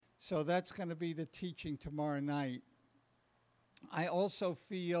So that's going to be the teaching tomorrow night. I also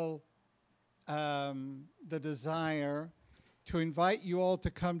feel the desire to invite you all to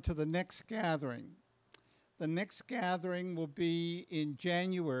come to the next gathering. The next gathering will be in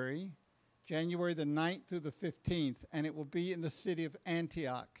January the 9th through the 15th, and it will be in the city of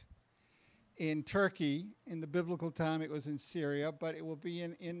Antioch in Turkey. In the biblical time, it was in Syria, but it will be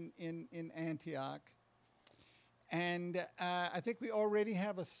in Antioch. And I think we already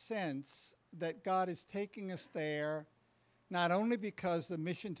have a sense that God is taking us there, not only because the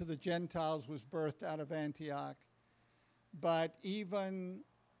mission to the Gentiles was birthed out of Antioch, but even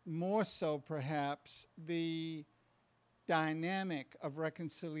more so, perhaps, the dynamic of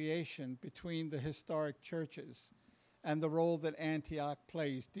reconciliation between the historic churches and the role that Antioch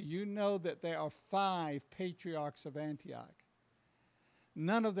plays. Do you know that there are 5 patriarchs of Antioch?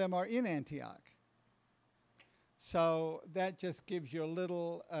 None of them are in Antioch. So that just gives you a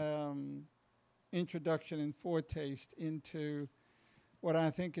little introduction and foretaste into what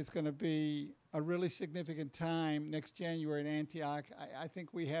I think is going to be a really significant time next January in Antioch. I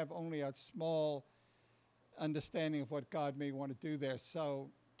think we have only a small understanding of what God may want to do there.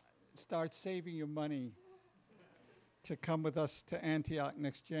 So start saving your money to come with us to Antioch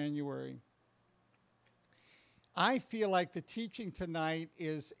next January. I feel like the teaching tonight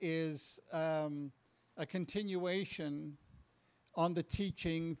is a continuation on the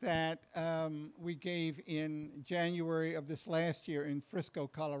teaching that we gave in January of this last year in Frisco,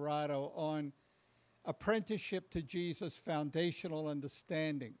 Colorado, on apprenticeship to Jesus, foundational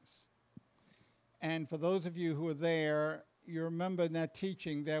understandings. And for those of you who were there, you remember in that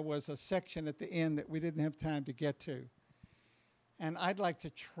teaching there was a section at the end that we didn't have time to get to. And I'd like to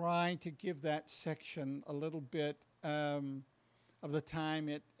try to give that section a little bit of the time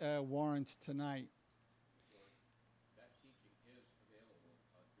it warrants tonight.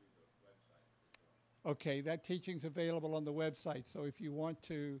 Okay, that teaching's available on the website. So if you want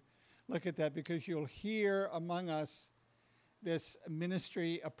to look at that, because you'll hear among us this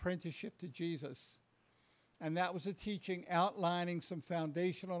ministry apprenticeship to Jesus. And that was a teaching outlining some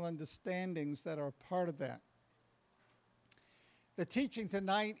foundational understandings that are part of that. The teaching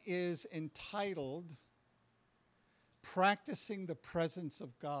tonight is entitled Practicing the Presence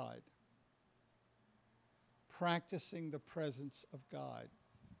of God. Practicing the Presence of God.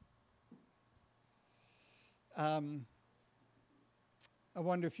 I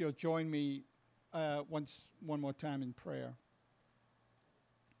wonder if you'll join me one more time in prayer.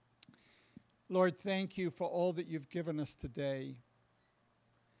 Lord, thank you for all that you've given us today.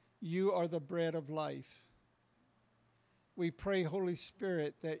 You are the bread of life. We pray, Holy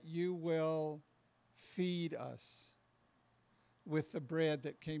Spirit, that you will feed us with the bread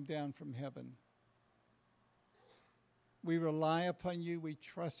that came down from heaven. We rely upon you. We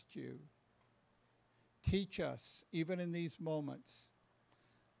trust you. Teach us, even in these moments,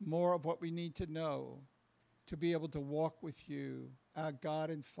 more of what we need to know to be able to walk with you, our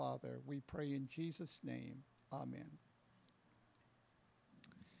God and Father. We pray in Jesus' name. Amen.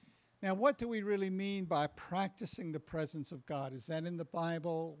 Now, what do we really mean by practicing the presence of God? Is that in the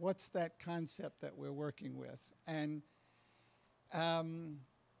Bible? What's that concept that we're working with? And I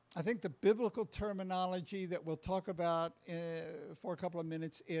think the biblical terminology that we'll talk about for a couple of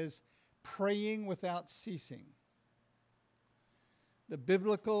minutes is praying without ceasing. The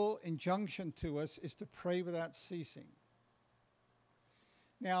biblical injunction to us is to pray without ceasing.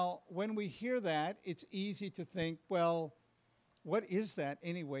 Now, when we hear that, it's easy to think, well, what is that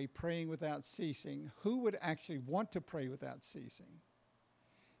anyway, praying without ceasing? Who would actually want to pray without ceasing?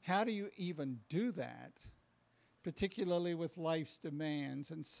 How do you even do that, particularly with life's demands?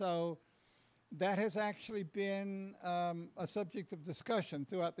 And so that has actually been a subject of discussion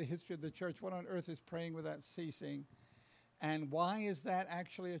throughout the history of the church. What on earth is praying without ceasing? And why is that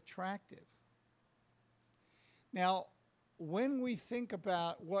actually attractive? Now, when we think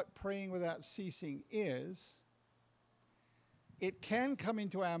about what praying without ceasing is, it can come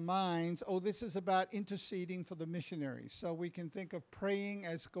into our minds, oh, this is about interceding for the missionaries. So we can think of praying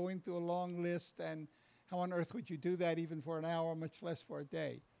as going through a long list, and how on earth would you do that even for an hour, much less for a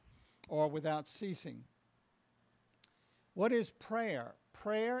day, or without ceasing? What is prayer?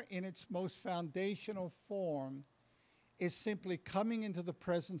 Prayer in its most foundational form is simply coming into the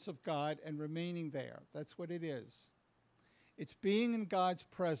presence of God and remaining there. That's what it is. It's being in God's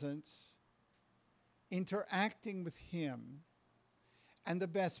presence, interacting with him. And the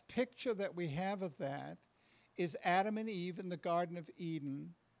best picture that we have of that is Adam and Eve in the Garden of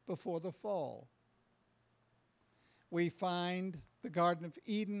Eden before the fall. We find the Garden of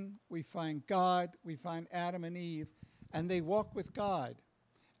Eden, we find God, we find Adam and Eve, and they walk with God.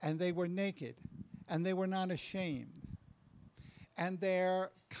 and they were naked, and they were not ashamed. And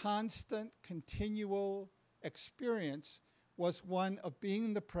their constant, continual experience was one of being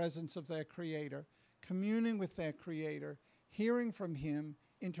in the presence of their Creator, communing with their Creator, hearing from Him,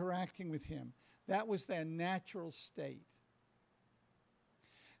 interacting with Him. That was their natural state.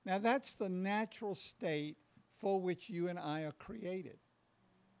 Now, that's the natural state for which you and I are created.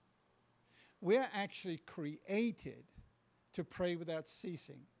 We're actually created to pray without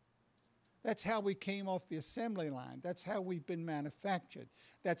ceasing. That's how we came off the assembly line. That's how we've been manufactured.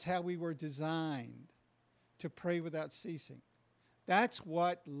 That's how we were designed, to pray without ceasing. That's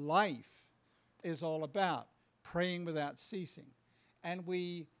what life is all about, praying without ceasing. And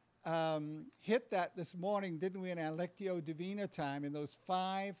we hit that this morning, didn't we, in our Lectio Divina time, in those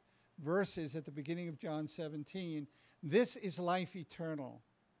 5 verses at the beginning of John 17. This is life eternal,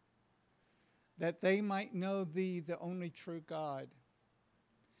 that they might know thee, the only true God,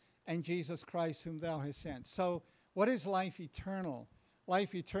 and Jesus Christ, whom thou hast sent. So what is life eternal?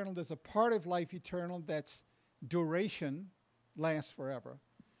 Life eternal, there's a part of life eternal that's duration, lasts forever.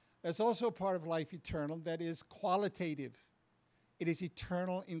 There's also a part of life eternal that is qualitative. It is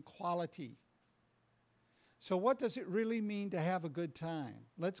eternal in quality. So what does it really mean to have a good time?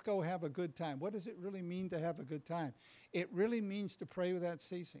 Let's go have a good time. What does it really mean to have a good time? It really means to pray without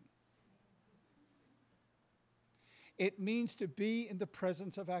ceasing. It means to be in the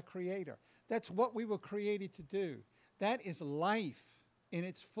presence of our Creator. That's what we were created to do. That is life in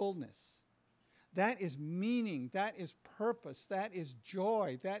its fullness. That is meaning. That is purpose. That is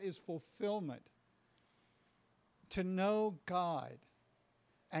joy. That is fulfillment. To know God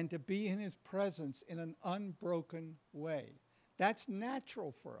and to be in His presence in an unbroken way. That's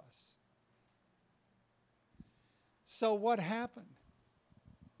natural for us. So what happened?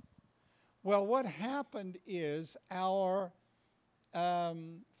 Well, what happened is our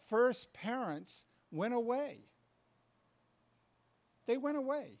first parents went away. They went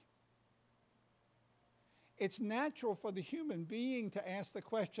away. It's natural for the human being to ask the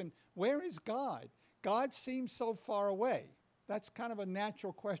question, where is God? God seems so far away. That's kind of a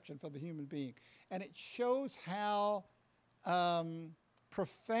natural question for the human being. And it shows how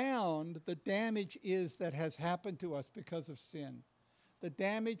profound the damage is that has happened to us because of sin. The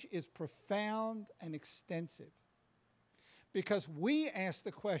damage is profound and extensive. Because we ask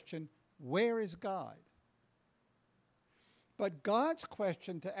the question, where is God? But God's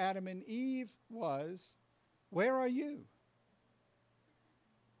question to Adam and Eve was, where are you?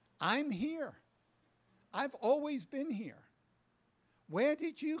 I'm here. I've always been here. Where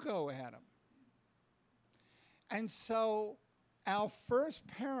did you go, Adam? And so our first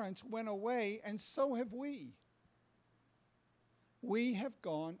parents went away, and so have we. We have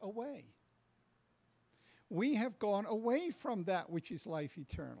gone away. We have gone away from that which is life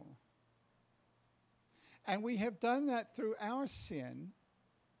eternal. And we have done that through our sin.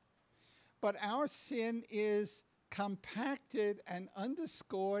 But our sin is compacted and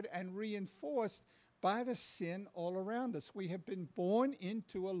underscored and reinforced by the sin all around us. We have been born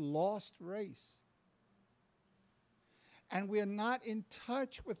into a lost race. And we are not in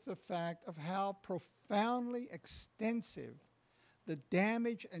touch with the fact of how profoundly extensive the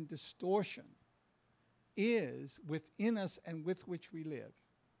damage and distortion is within us and with which we live.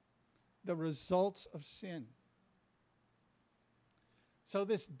 The results of sin. So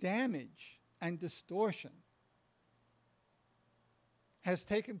this damage and distortion has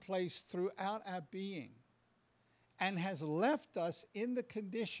taken place throughout our being and has left us in the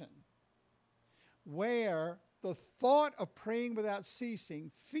condition where the thought of praying without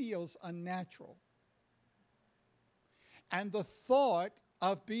ceasing feels unnatural. And the thought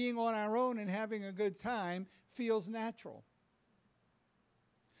of being on our own and having a good time feels natural.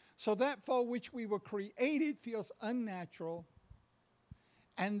 So that for which we were created feels unnatural,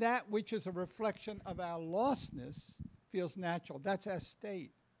 and that which is a reflection of our lostness feels natural. That's our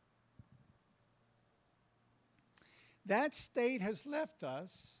state. That state has left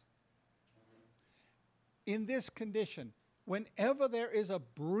us in this condition. Whenever there is a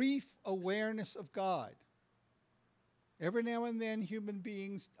brief awareness of God, every now and then human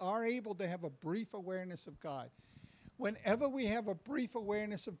beings are able to have a brief awareness of God. Whenever we have a brief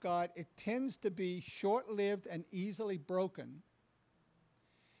awareness of God, it tends to be short-lived and easily broken.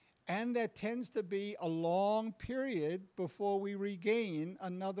 And there tends to be a long period before we regain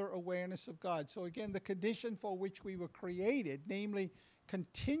another awareness of God. So again, the condition for which we were created, namely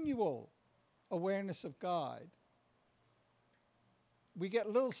continual awareness of God, we get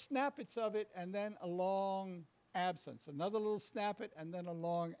little snippets of it and then a long absence. Another little snippet and then a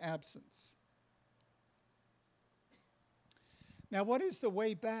long absence. Now, what is the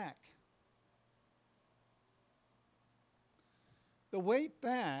way back? The way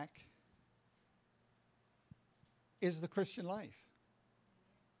back is the Christian life.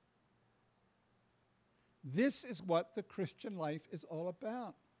 This is what the Christian life is all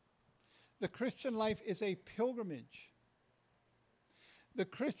about. The Christian life is a pilgrimage. The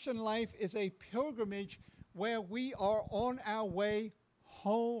Christian life is a pilgrimage where we are on our way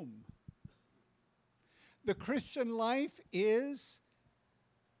home. The Christian life is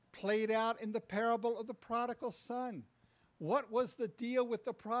played out in the parable of the prodigal son. What was the deal with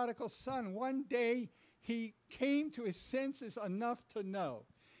the prodigal son? One day he came to his senses enough to know,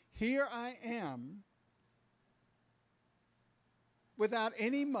 here I am, without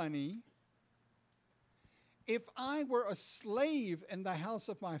any money. If I were a slave in the house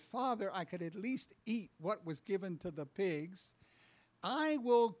of my father, I could at least eat what was given to the pigs. I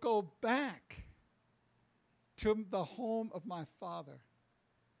will go back to the home of my father.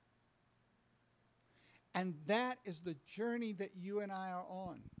 And that is the journey that you and I are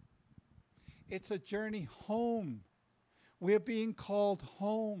on. It's a journey home. We're being called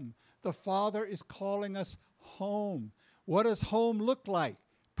home. The Father is calling us home. What does home look like?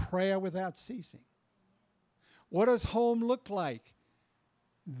 Prayer without ceasing. What does home look like?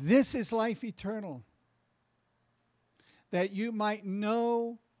 This is life eternal. That you might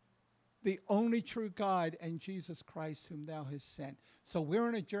know the only true God and Jesus Christ whom thou hast sent. So we're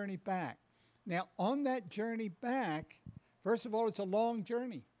on a journey back. Now, on that journey back, first of all, it's a long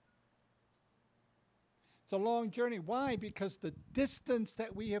journey. It's a long journey. Why? Because the distance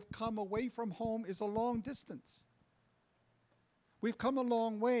that we have come away from home is a long distance. We've come a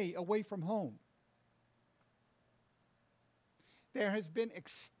long way away from home. There has been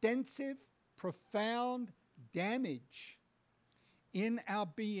extensive, profound damage in our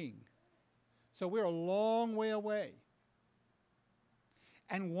being. So we're a long way away.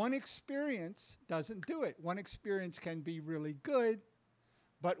 And one experience doesn't do it. One experience can be really good,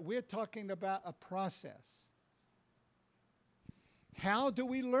 but we're talking about a process. How do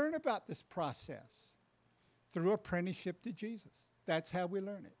we learn about this process? Through apprenticeship to Jesus. That's how we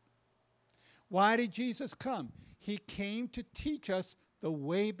learn it. Why did Jesus come? He came to teach us the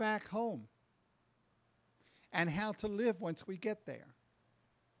way back home and how to live once we get there.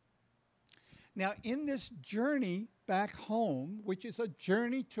 Now, in this journey back home, which is a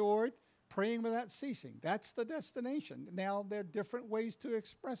journey toward praying without ceasing, that's the destination. Now, there are different ways to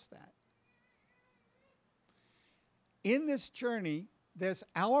express that. In this journey, there's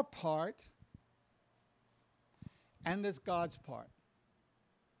our part and there's God's part.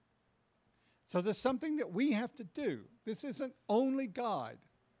 So there's something that we have to do. This isn't only God.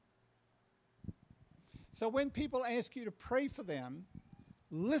 So when people ask you to pray for them,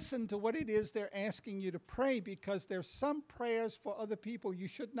 listen to what it is they're asking you to pray, because there's some prayers for other people you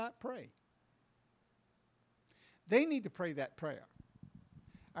should not pray. They need to pray that prayer.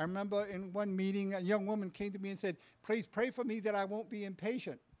 I remember in one meeting, a young woman came to me and said, please pray for me that I won't be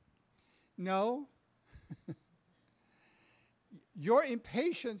impatient. No. Your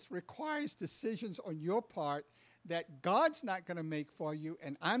impatience requires decisions on your part that God's not going to make for you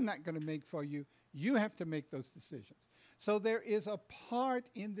and I'm not going to make for you. You have to make those decisions. So there is a part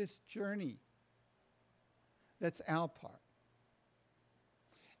in this journey that's our part.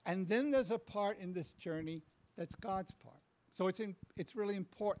 And then there's a part in this journey that's God's part. So it's really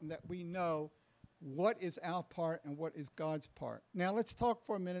important that we know what is our part and what is God's part. Now let's talk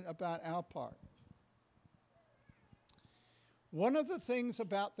for a minute about our part. One of the things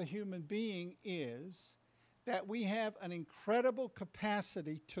about the human being is that we have an incredible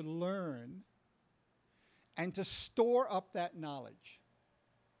capacity to learn and to store up that knowledge.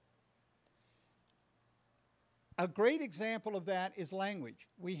 A great example of that is language.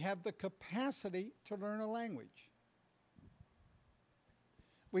 We have the capacity to learn a language.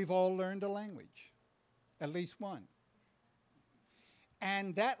 We've all learned a language, at least one.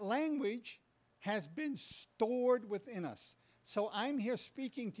 And that language has been stored within us. So I'm here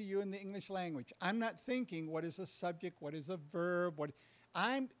speaking to you in the English language. I'm not thinking, what is a subject, what is a verb,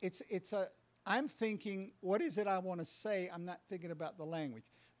 I'm thinking, what is it I want to say? I'm not thinking about the language.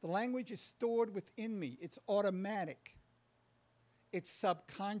 The language is stored within me. It's automatic. It's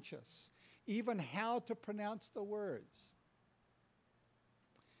subconscious. Even how to pronounce the words.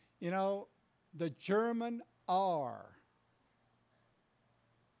 You know, the German R.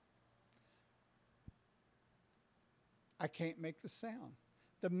 I can't make the sound.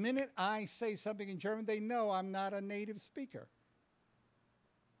 The minute I say something in German, they know I'm not a native speaker.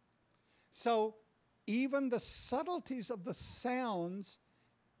 So even the subtleties of the sounds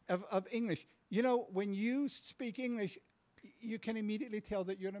of English. You know, when you speak English, you can immediately tell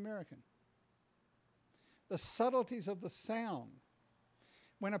that you're an American. The subtleties of the sound.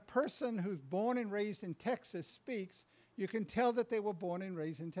 When a person who's born and raised in Texas speaks, you can tell that they were born and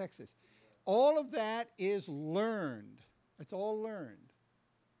raised in Texas. All of that is learned. It's all learned.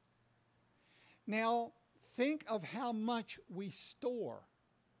 Now, think of how much we store.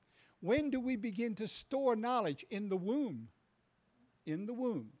 When do we begin to store knowledge? In the womb. In the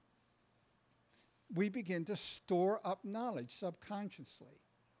womb. We begin to store up knowledge subconsciously.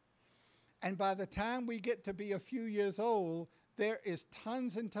 And by the time we get to be a few years old, there is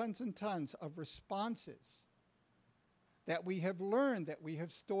tons and tons and tons of responses that we have learned, that we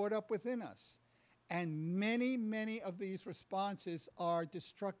have stored up within us. And many, many of these responses are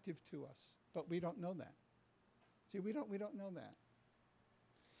destructive to us, but we don't know that. See, we don't know that.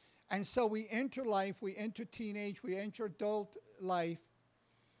 And so we enter life, we enter teenage, we enter adult life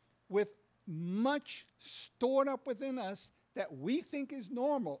with much stored up within us that we think is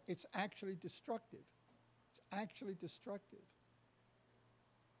normal. It's actually destructive. It's actually destructive.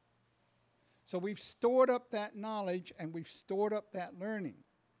 So we've stored up that knowledge and we've stored up that learning.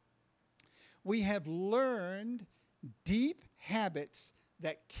 We have learned deep habits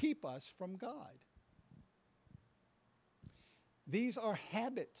that keep us from God. These are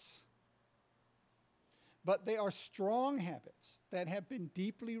habits, but they are strong habits that have been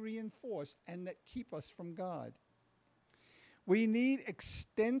deeply reinforced and that keep us from God. We need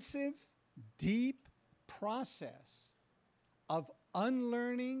extensive, deep process of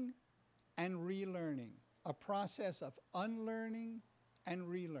unlearning and relearning, a process of unlearning and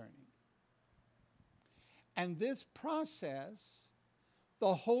relearning. And this process,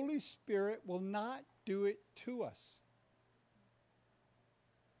 the Holy Spirit will not do it to us.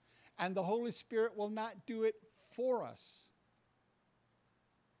 And the Holy Spirit will not do it for us.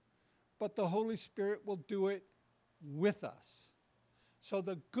 But the Holy Spirit will do it with us. So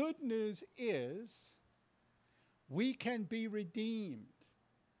the good news is we can be redeemed.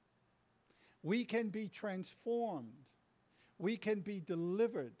 We can be transformed. We can be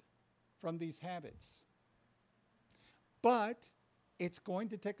delivered from these habits. But it's going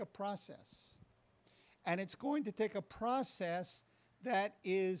to take a process. And it's going to take a process that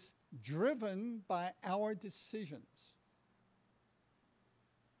is driven by our decisions.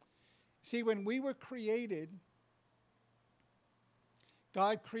 See, when we were created,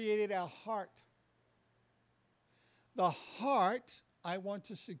 God created our heart. The heart, I want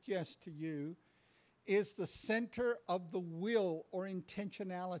to suggest to you, is the center of the will or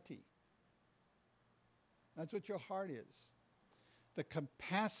intentionality. That's what your heart is. The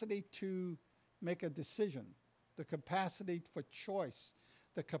capacity to make a decision, the capacity for choice,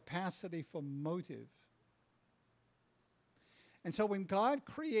 the capacity for motive. And so when God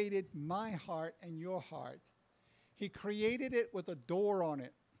created my heart and your heart, He created it with a door on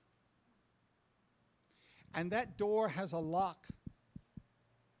it. And that door has a lock.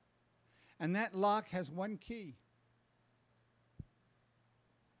 And that lock has one key.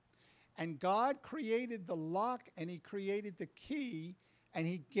 And God created the lock and He created the key and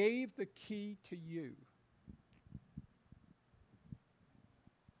He gave the key to you.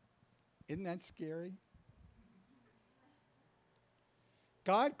 Isn't that scary?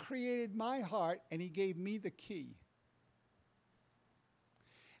 God created my heart and He gave me the key.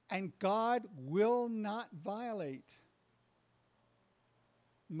 And God will not violate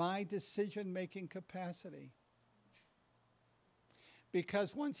my decision-making capacity.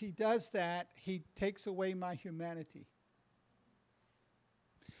 Because once He does that, He takes away my humanity.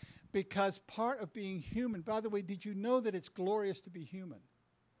 Because part of being human, by the way, did you know that it's glorious to be human?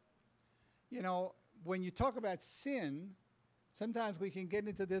 You know, when you talk about sin, sometimes we can get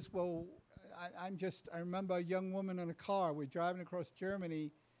into this, well, I remember a young woman in a car. We're driving across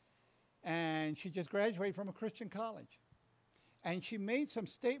Germany, and she just graduated from a Christian college. And she made some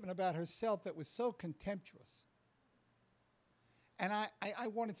statement about herself that was so contemptuous. And I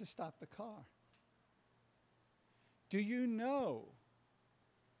wanted to stop the car. Do you know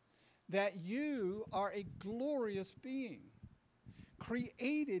that you are a glorious being,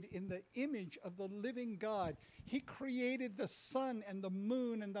 created in the image of the living God? He created the sun and the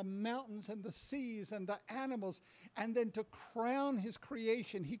moon and the mountains and the seas and the animals. And then to crown His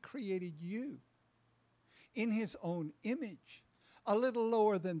creation, He created you in His own image, a little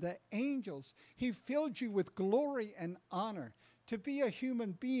lower than the angels. He filled you with glory and honor. To be a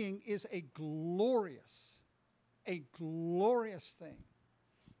human being is a glorious thing.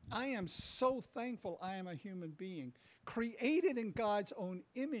 I am so thankful I am a human being, created in God's own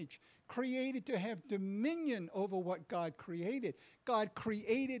image, created to have dominion over what God created. God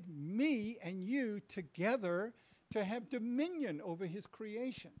created me and you together to have dominion over his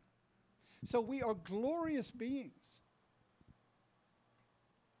creation. So we are glorious beings.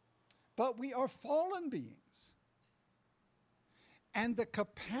 But we are fallen beings. And the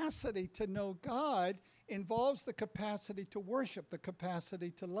capacity to know God involves the capacity to worship, the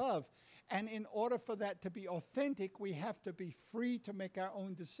capacity to love. And in order for that to be authentic, we have to be free to make our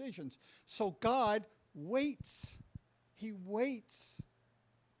own decisions. So God waits. He waits.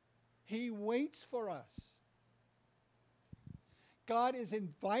 He waits for us. God is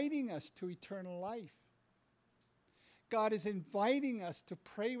inviting us to eternal life. God is inviting us to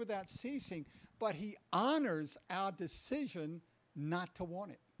pray without ceasing, but he honors our decision not to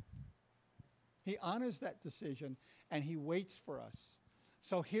want it. He honors that decision, and he waits for us.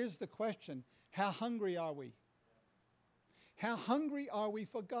 So here's the question. How hungry are we? How hungry are we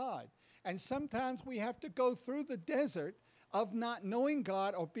for God? And sometimes we have to go through the desert of not knowing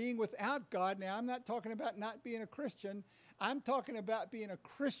God or being without God. Now, I'm not talking about not being a Christian. I'm talking about being a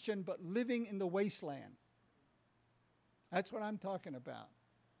Christian but living in the wasteland. That's what I'm talking about.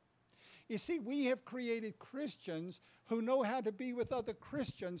 You see, we have created Christians who know how to be with other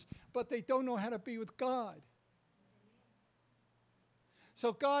Christians, but they don't know how to be with God.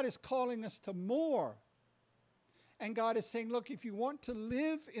 So God is calling us to more. And God is saying, look, if you want to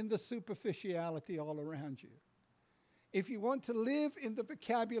live in the superficiality all around you, if you want to live in the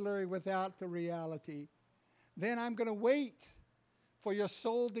vocabulary without the reality, then I'm going to wait for your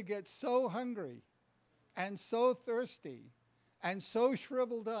soul to get so hungry and so thirsty and so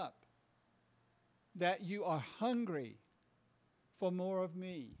shriveled up that you are hungry for more of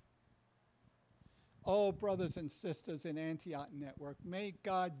me. Oh, brothers and sisters in Antioch Network, may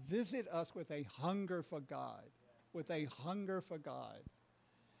God visit us with a hunger for God,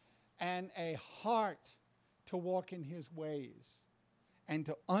 and a heart to walk in his ways, and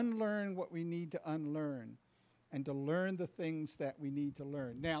to unlearn what we need to unlearn, and to learn the things that we need to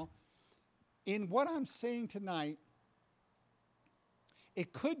learn. Now, in what I'm saying tonight,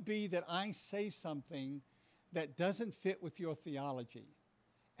 it could be that I say something that doesn't fit with your theology.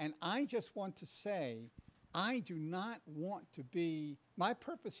 And I just want to say, I do not want to be, my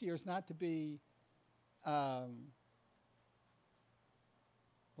purpose here is not to be,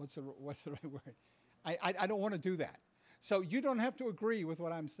 what's the right word? I don't want to do that. So you don't have to agree with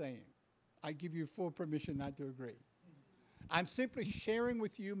what I'm saying. I give you full permission not to agree. I'm simply sharing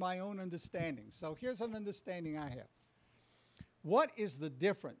with you my own understanding. So here's an understanding I have. What is the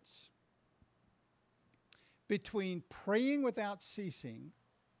difference between praying without ceasing,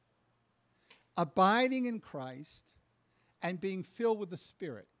 abiding in Christ, and being filled with the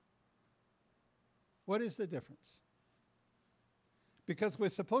Spirit? What is the difference? Because we're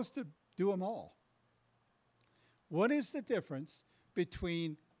supposed to do them all. What is the difference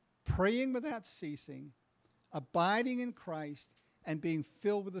between praying without ceasing, abiding in Christ, and being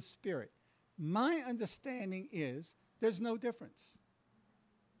filled with the Spirit? My understanding is there's no difference.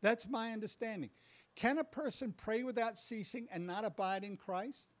 That's my understanding. Can a person pray without ceasing and not abide in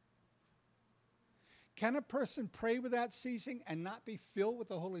Christ? Can a person pray without ceasing and not be filled with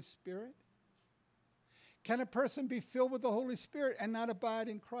the Holy Spirit? Can a person be filled with the Holy Spirit and not abide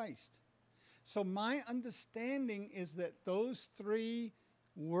in Christ? So my understanding is that those three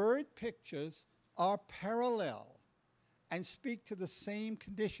word pictures are parallel and speak to the same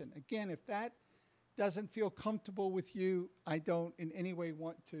condition. Again, if that doesn't feel comfortable with you, I don't in any way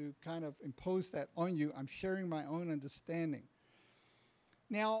want to kind of impose that on you. I'm sharing my own understanding.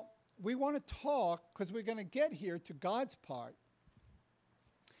 Now, we want to talk, because we're going to get here to God's part.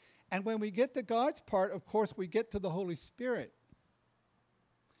 And when we get to God's part, of course, we get to the Holy Spirit.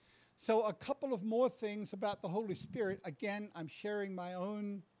 So a couple of more things about the Holy Spirit. Again, I'm sharing my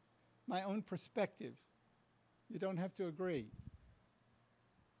own perspective. You don't have to agree.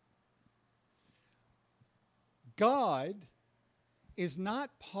 God is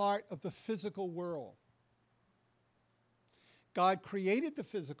not part of the physical world. God created the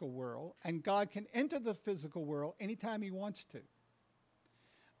physical world, and God can enter the physical world anytime he wants to.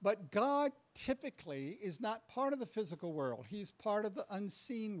 But God typically is not part of the physical world. He's part of the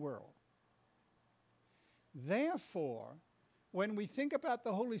unseen world. Therefore, when we think about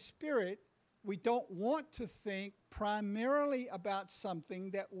the Holy Spirit, we don't want to think primarily about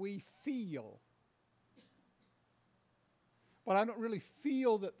something that we feel. But I don't really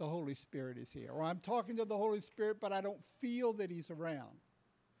feel that the Holy Spirit is here. Or I'm talking to the Holy Spirit, but I don't feel that he's around.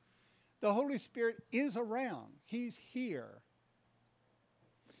 The Holy Spirit is around. He's here.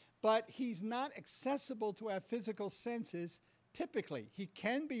 But he's not accessible to our physical senses typically. He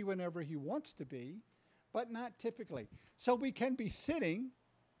can be whenever he wants to be, but not typically. So we can be sitting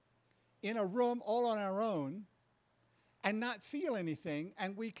in a room all on our own, and not feel anything,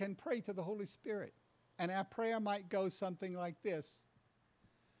 and we can pray to the Holy Spirit. And our prayer might go something like this: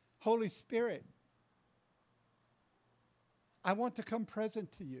 Holy Spirit, I want to come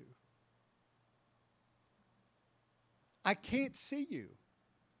present to you. I can't see you,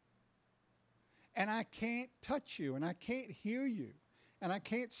 and I can't touch you, and I can't hear you, and I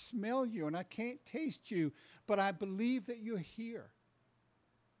can't smell you, and I can't taste you, but I believe that you're here.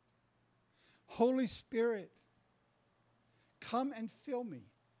 Holy Spirit, come and fill me.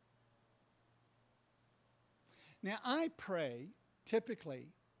 Now, I pray, typically,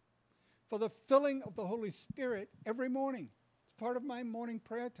 for the filling of the Holy Spirit every morning. It's part of my morning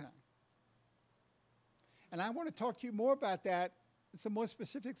prayer time. And I want to talk to you more about that, some more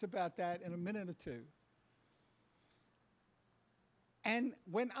specifics about that in a minute or two. And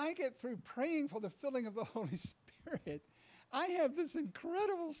when I get through praying for the filling of the Holy Spirit, I have this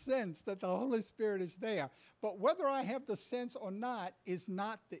incredible sense that the Holy Spirit is there. But whether I have the sense or not is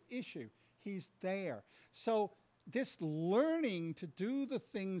not the issue. He's there. So this learning to do the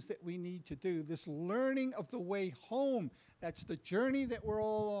things that we need to do, this learning of the way home, that's the journey that we're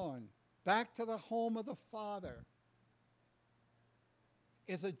all on, back to the home of the Father,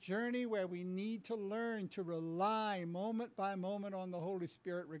 is a journey where we need to learn to rely moment by moment on the Holy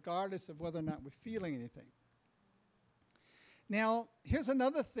Spirit, regardless of whether or not we're feeling anything. Now, here's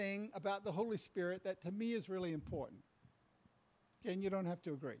another thing about the Holy Spirit that to me is really important. Again, you don't have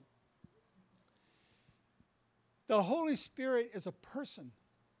to agree. The Holy Spirit is a person.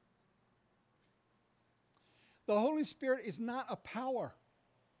 The Holy Spirit is not a power.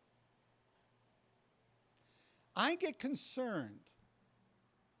 I get concerned,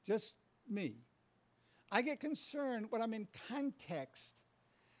 just me, I get concerned when I'm in context,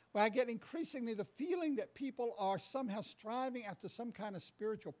 where I get increasingly the feeling that people are somehow striving after some kind of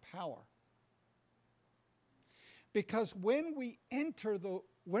spiritual power. Because when we enter the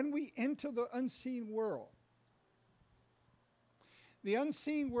unseen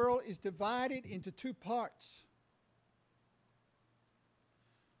world is divided into two parts.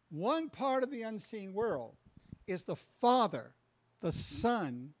 One part of the unseen world is the Father, the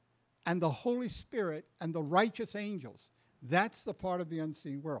Son, and the Holy Spirit, and the righteous angels. That's the part of the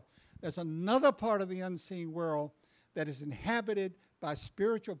unseen world. There's another part of the unseen world that is inhabited by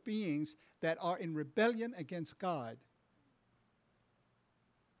spiritual beings that are in rebellion against God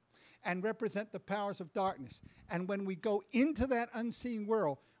and represent the powers of darkness. And when we go into that unseen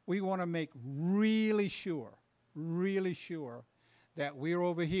world, we want to make really sure that we're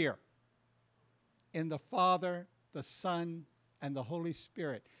over here in the Father, the Son, and the Holy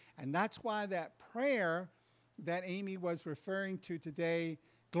Spirit. And that's why that prayer that Amy was referring to today,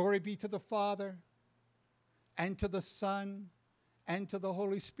 glory be to the Father, and to the Son, and to the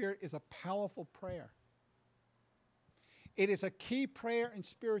Holy Spirit, is a powerful prayer. It is a key prayer in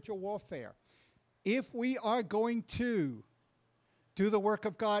spiritual warfare. If we are going to do the work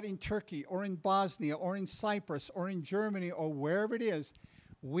of God in Turkey, or in Bosnia, or in Cyprus, or in Germany, or wherever it is,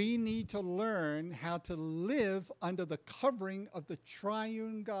 we need to learn how to live under the covering of the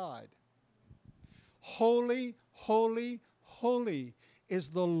triune God. Holy, holy, holy is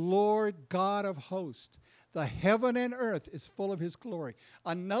the Lord God of hosts. The heaven and earth is full of his glory.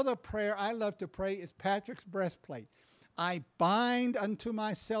 Another prayer I love to pray is Patrick's breastplate. I bind unto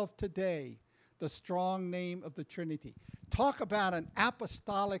myself today the strong name of the Trinity. Talk about an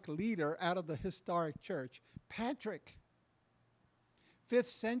apostolic leader out of the historic church. Patrick, 5th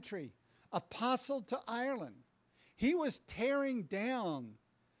century, apostle to Ireland. He was tearing down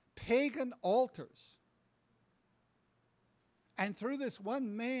pagan altars. And through this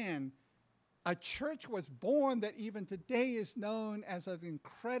one man, a church was born that even today is known as an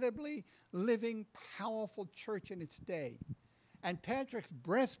incredibly living, powerful church in its day. And Patrick's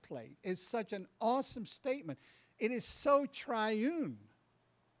breastplate is such an awesome statement. It is so triune.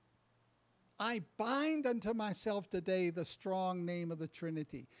 I bind unto myself today the strong name of the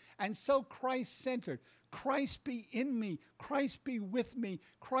Trinity. And so Christ-centered. Christ be in me. Christ be with me.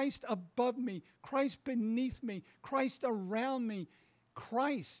 Christ above me. Christ beneath me. Christ around me.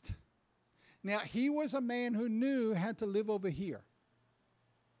 Christ. Now, he was a man who knew how to live over here.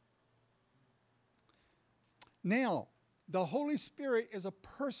 Now, the Holy Spirit is a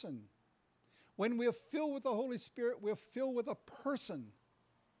person. When we're filled with the Holy Spirit, we're filled with a person.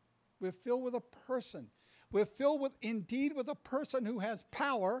 We're filled with a person. We're filled with, indeed, with a person who has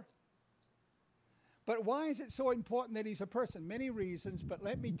power. But why is it so important that he's a person? Many reasons, but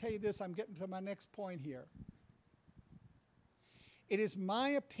let me tell you this. I'm getting to my next point here. It is my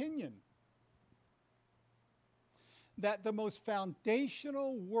opinion that the most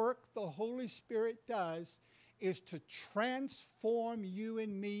foundational work the Holy Spirit does is to transform you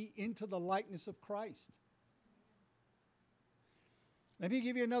and me into the likeness of Christ. Let me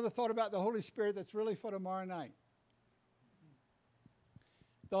give you another thought about the Holy Spirit that's really for tomorrow night.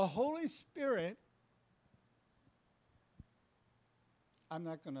 The Holy Spirit, I'm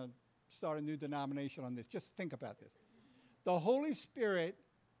not going to start a new denomination on this. Just think about this. The Holy Spirit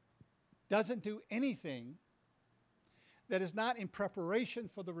doesn't do anything that is not in preparation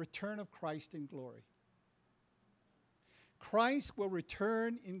for the return of Christ in glory. Christ will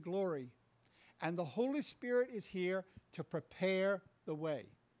return in glory, and the Holy Spirit is here to prepare the way.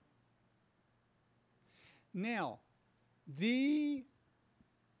 Now,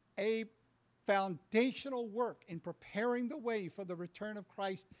 a foundational work in preparing the way for the return of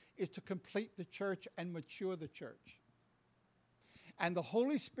Christ is to complete the church and mature the church. And the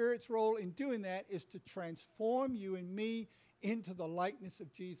Holy Spirit's role in doing that is to transform you and me into the likeness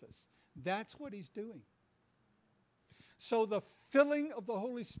of Jesus. That's what he's doing. So the filling of the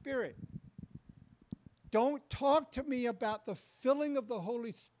Holy Spirit, don't talk to me about the filling of the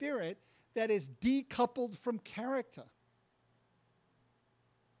Holy Spirit that is decoupled from character.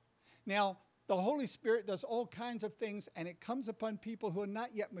 Now, the Holy Spirit does all kinds of things, and it comes upon people who are not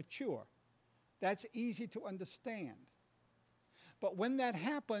yet mature. That's easy to understand. But when that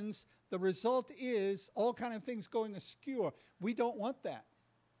happens, the result is all kinds of things going askew. We don't want that.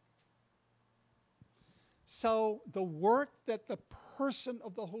 So the work that the person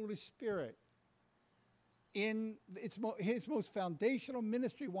of the Holy Spirit in his most foundational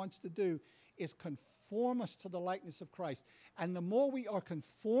ministry wants to do is conform us to the likeness of Christ. And the more we are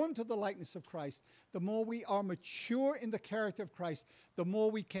conformed to the likeness of Christ, the more we are mature in the character of Christ, the more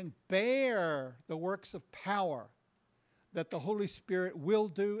we can bear the works of power that the Holy Spirit will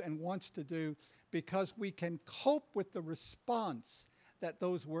do and wants to do, because we can cope with the response that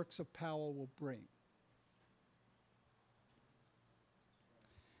those works of power will bring.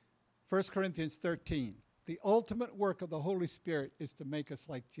 1 Corinthians 13. The ultimate work of the Holy Spirit is to make us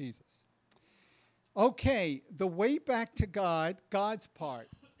like Jesus. Okay, the way back to God, God's part.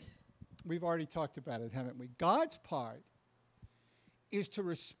 We've already talked about it, haven't we? God's part is to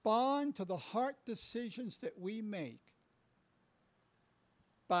respond to the heart decisions that we make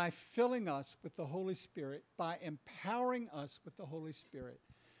by filling us with the Holy Spirit, by empowering us with the Holy Spirit.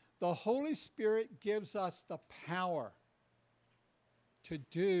 The Holy Spirit gives us the power to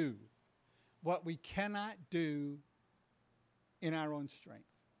do what we cannot do in our own strength.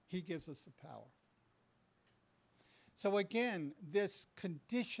 He gives us the power. So again, this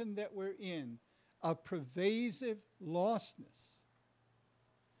condition that we're in of pervasive lostness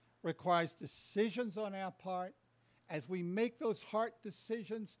requires decisions on our part. As we make those heart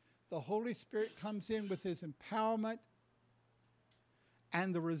decisions, the Holy Spirit comes in with his empowerment,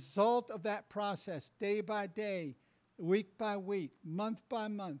 and the result of that process, day by day, week by week, month by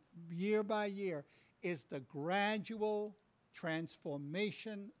month, year by year, is the gradual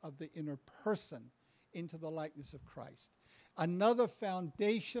transformation of the inner person into the likeness of Christ. Another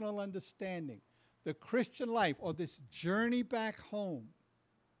foundational understanding, the Christian life, or this journey back home,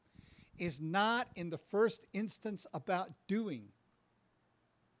 is not in the first instance about doing.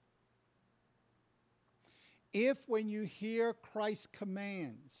 If when you hear Christ's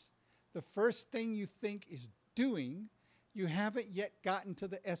commands, the first thing you think is doing, you haven't yet gotten to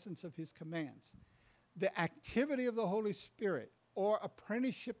the essence of his commands. The activity of the Holy Spirit, or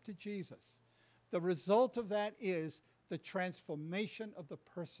apprenticeship to Jesus, the result of that is the transformation of the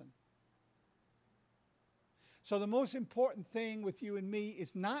person. So the most important thing with you and me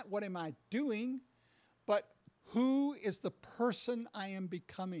is not what am I doing, but who is the person I am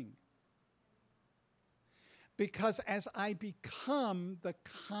becoming. Because as I become the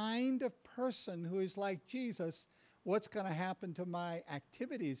kind of person who is like Jesus, what's going to happen to my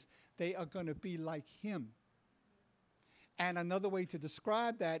activities? They are going to be like him. And another way to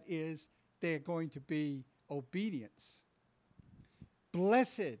describe that is they're going to be obedience.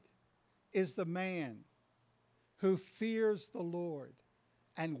 Blessed is the man who fears the Lord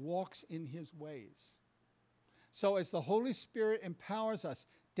and walks in his ways. So as the Holy Spirit empowers us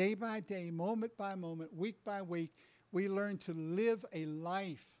day by day, moment by moment, week by week, we learn to live a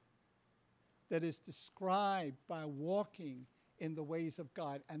life that is described by walking in the ways of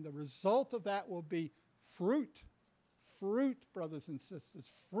God. And the result of that will be fruit. Fruit, brothers and sisters.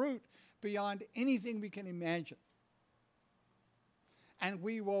 Fruit beyond anything we can imagine. And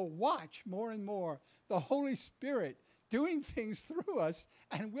we will watch more and more the Holy Spirit doing things through us,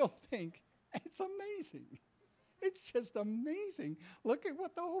 and we'll think, it's amazing. It's just amazing. Look at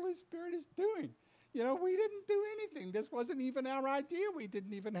what the Holy Spirit is doing. You know, we didn't do anything. This wasn't even our idea. We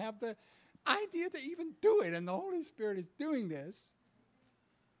didn't even have idea to even do it, and the Holy Spirit is doing this.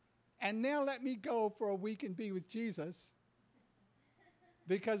 And now let me go for a week and be with Jesus,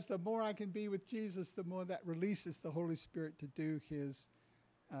 because the more I can be with Jesus, the more that releases the Holy Spirit to do his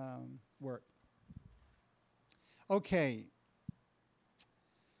work. Okay.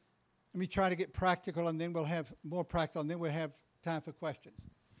 Let me try to get practical, and then we'll have more practical, and then we'll have time for questions.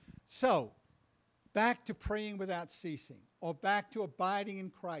 So, back to praying without ceasing, or back to abiding in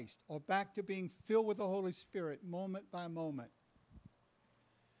Christ, or back to being filled with the Holy Spirit moment by moment.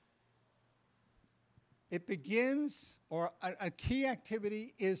 It begins, or a key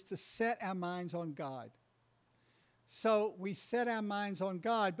activity is to set our minds on God. So we set our minds on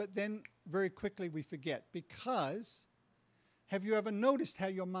God, but then very quickly we forget. Because, have you ever noticed how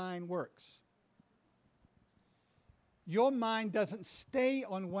your mind works? Your mind doesn't stay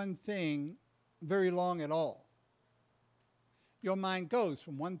on one thing very long at all. Your mind goes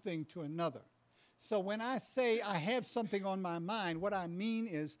from one thing to another. So when I say I have something on my mind, what I mean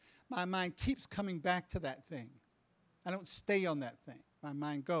is my mind keeps coming back to that thing. I don't stay on that thing. My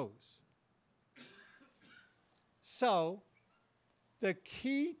mind goes. So the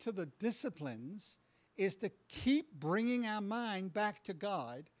key to the disciplines is to keep bringing our mind back to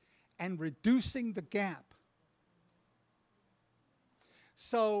God and reducing the gap.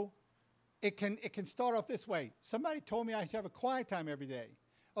 So it can start off this way. Somebody told me I should have a quiet time every day.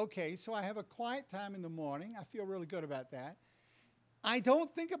 Okay, so I have a quiet time in the morning. I feel really good about that. I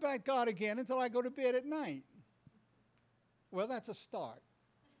don't think about God again until I go to bed at night. Well, that's a start.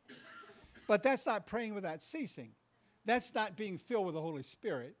 But that's not praying without ceasing. That's not being filled with the Holy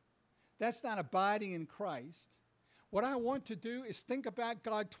Spirit. That's not abiding in Christ. What I want to do is think about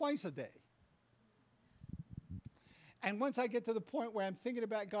God twice a day. And once I get to the point where I'm thinking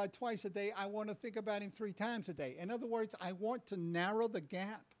about God twice a day, I want to think about him 3 times a day. In other words, I want to narrow the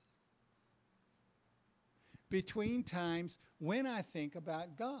gap between times when I think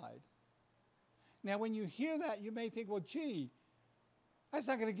about God. Now, when you hear that, you may think, well, gee, that's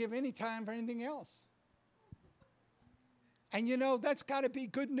not going to give any time for anything else. And you know, that's got to be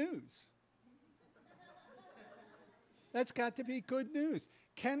good news. That's got to be good news.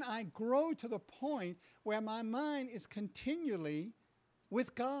 Can I grow to the point where my mind is continually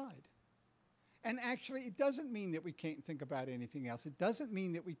with God? And actually, it doesn't mean that we can't think about anything else. It doesn't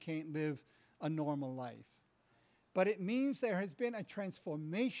mean that we can't live a normal life. But it means there has been a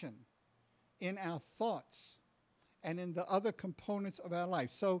transformation in our thoughts and in the other components of our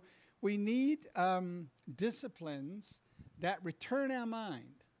life. So we need disciplines that return our mind.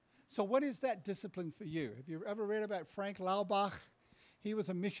 So what is that discipline for you? Have you ever read about Frank Laubach? He was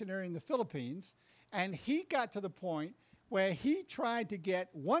a missionary in the Philippines, and he got to the point where he tried to get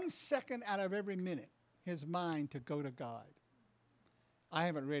 1 second out of every minute, his mind to go to God. I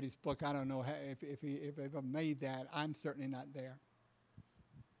haven't read his book. I don't know if he ever made that. I'm certainly not there.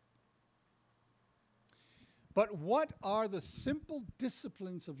 But what are the simple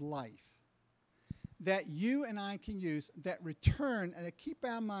disciplines of life that you and I can use that return and that keep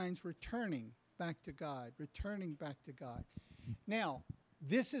our minds returning back to God, returning back to God? Now,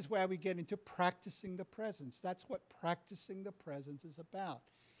 this is where we get into practicing the presence. That's what practicing the presence is about.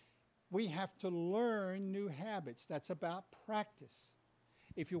 We have to learn new habits. That's about practice.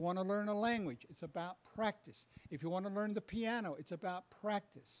 If you want to learn a language, it's about practice. If you want to learn the piano, it's about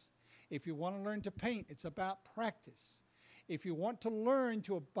practice. If you want to learn to paint, it's about practice. If you want to learn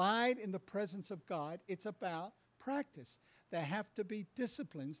to abide in the presence of God, it's about practice. There have to be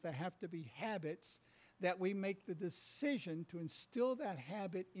disciplines, there have to be habits that we make the decision to instill that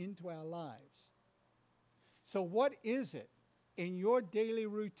habit into our lives. So what is it in your daily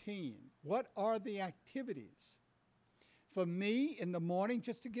routine? What are the activities? For me, in the morning,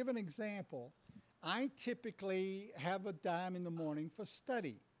 just to give an example, I typically have a time in the morning for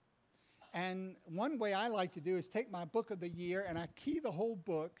study. And one way I like to do is take my book of the year and I key the whole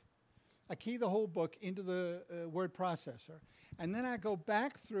book into the word processor. And then I go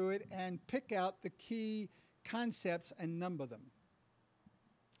back through it and pick out the key concepts and number them.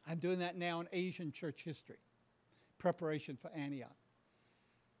 I'm doing that now in Asian church history, preparation for Antioch.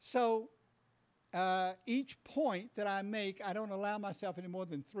 So each point that I make, I don't allow myself any more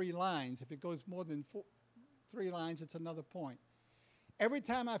than 3 lines. If it goes more than 3 lines, it's another point. Every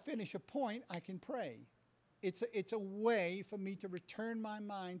time I finish a point, I can pray. It's a way for me to return my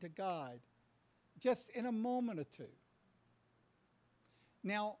mind to God, just in a moment or two.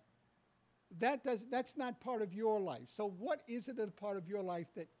 Now, that's not part of your life. So what is it a part of your life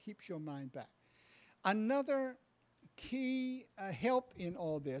that keeps your mind back? Another key help in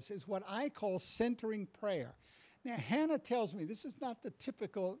all this is what I call centering prayer. Now, Hannah tells me, this is not the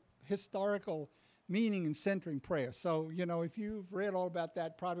typical historical meaning in centering prayer. So, if you've read all about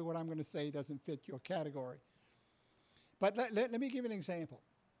that, probably what I'm going to say doesn't fit your category. But let me give you an example.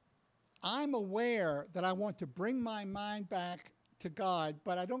 I'm aware that I want to bring my mind back to God,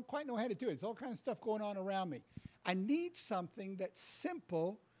 but I don't quite know how to do it. There's all kinds of stuff going on around me. I need something that's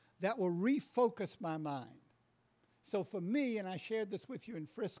simple that will refocus my mind. So for me, and I shared this with you in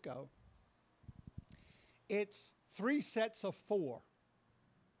Frisco, it's 3 sets of 4.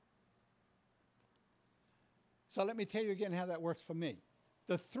 So let me tell you again how that works for me.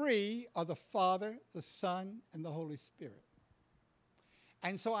 The 3 are the Father, the Son, and the Holy Spirit.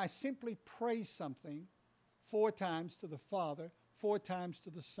 And so I simply pray something 4 times to the Father, 4 times to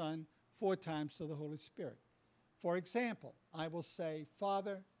the Son, 4 times to the Holy Spirit. For example, I will say,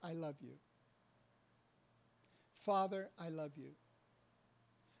 Father, I love you. Father, I love you.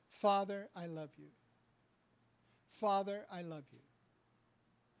 Father, I love you. Father, I love you.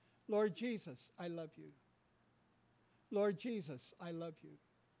 Lord Jesus, I love you. Lord Jesus, I love you.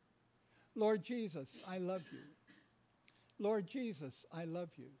 Lord Jesus, I love you. Lord Jesus, I love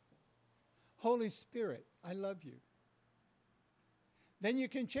you. Holy Spirit, I love you. Then you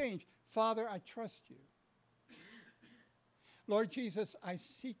can change. Father, I trust you. Lord Jesus, I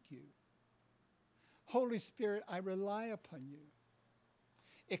seek you. Holy Spirit, I rely upon you.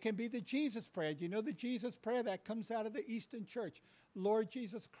 It can be the Jesus prayer. Do you know the Jesus prayer that comes out of the Eastern Church? Lord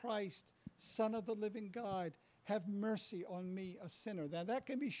Jesus Christ, Son of the living God, have mercy on me, a sinner. Now that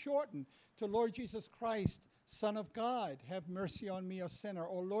can be shortened to Lord Jesus Christ, Son of God, have mercy on me, a sinner.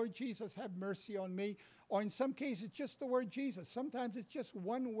 Or Lord Jesus, have mercy on me. Or in some cases, just the word Jesus. Sometimes it's just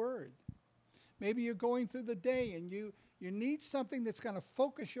one word. Maybe you're going through the day and you need something that's going to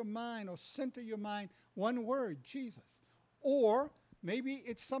focus your mind or center your mind. One word, Jesus. Or maybe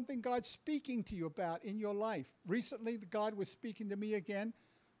it's something God's speaking to you about in your life. Recently, God was speaking to me again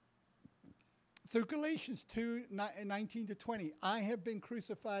through Galatians 2:19-20. I have been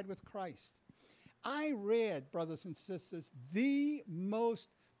crucified with Christ. I read, brothers and sisters, the most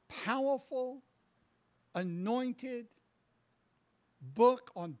powerful, anointed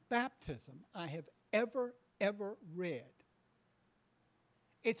book on baptism I have ever read.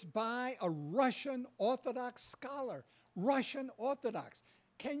 It's by a Russian Orthodox scholar. Russian Orthodox.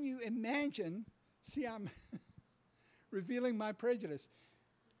 Can you imagine? See, I'm revealing my prejudice.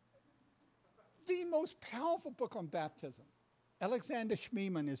 The most powerful book on baptism. Alexander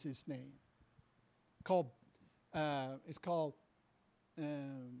Schmemann is his name. It's called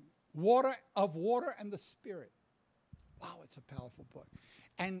Water and the Spirit. Wow, it's a powerful book.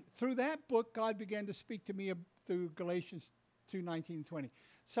 And through that book, God began to speak to me through Galatians 2:19-20.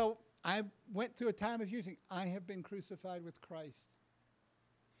 So I went through a time of using, I have been crucified with Christ.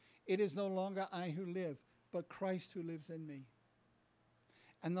 It is no longer I who live, but Christ who lives in me.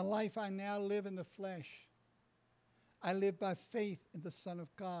 And the life I now live in the flesh, I live by faith in the Son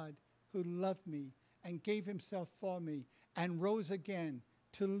of God who loved me and gave himself for me and rose again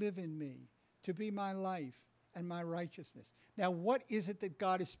to live in me, to be my life and my righteousness. Now, what is it that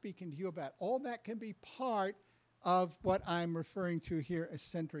God is speaking to you about? All that can be part of what I'm referring to here as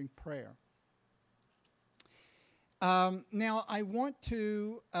centering prayer. Now, I want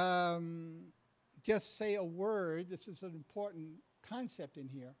to just say a word. This is an important concept in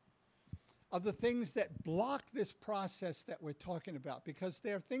here of the things that block this process that we're talking about, because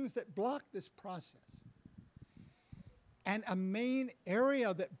there are things that block this process. And a main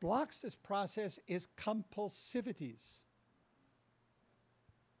area that blocks this process is compulsivities.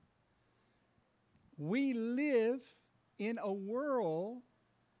 We live in a world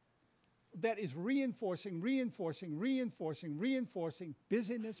that is reinforcing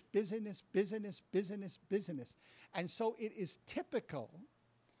busyness. And so it is typical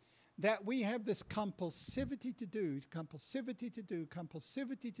that we have this compulsivity to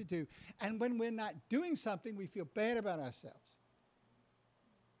do. And when we're not doing something, we feel bad about ourselves.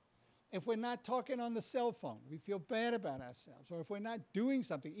 If we're not talking on the cell phone, we feel bad about ourselves. Or if we're not doing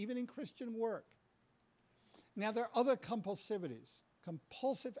something, even in Christian work. Now, there are other compulsivities.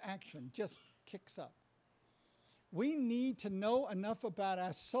 Compulsive action just kicks up. We need to know enough about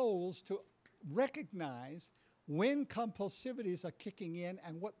our souls to recognize when compulsivities are kicking in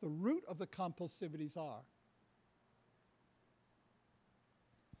and what the root of the compulsivities are.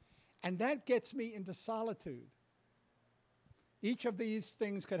 And that gets me into solitude. Each of these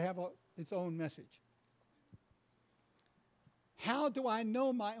things could have its own message. How do I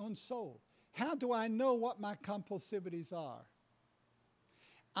know my own soul? How do I know what my compulsivities are?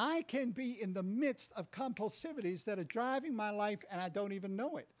 I can be in the midst of compulsivities that are driving my life and I don't even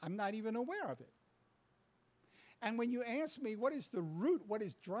know it. I'm not even aware of it. And when you ask me what is the root, what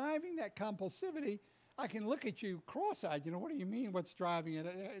is driving that compulsivity, I can look at you cross-eyed. What do you mean what's driving it?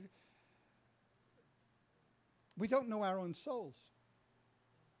 We don't know our own souls.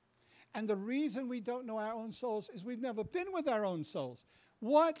 And the reason we don't know our own souls is we've never been with our own souls.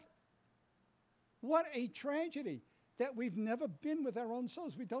 What a tragedy that we've never been with our own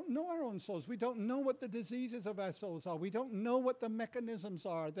souls. We don't know our own souls. We don't know what the diseases of our souls are. We don't know what the mechanisms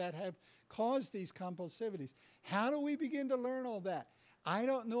are that have caused these compulsivities. How do we begin to learn all that? I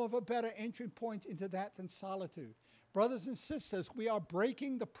don't know of a better entry point into that than solitude. Brothers and sisters, we are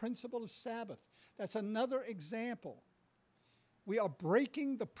breaking the principle of Sabbath. That's another example. We are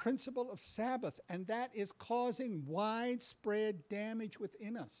breaking the principle of Sabbath, and that is causing widespread damage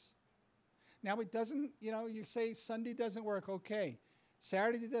within us. Now, it doesn't, you say Sunday doesn't work, okay.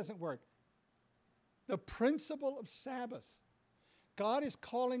 Saturday doesn't work. The principle of Sabbath. God is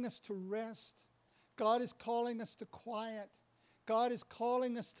calling us to rest. God is calling us to quiet. God is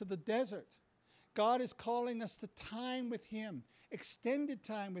calling us to the desert. God is calling us to time with Him, extended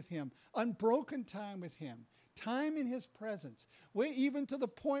time with Him, unbroken time with Him, time in His presence. We're even to the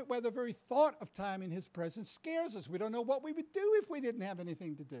point where the very thought of time in His presence scares us. We don't know what we would do if we didn't have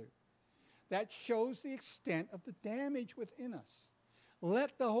anything to do. That shows the extent of the damage within us.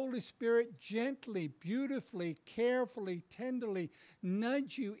 Let the Holy Spirit gently, beautifully, carefully, tenderly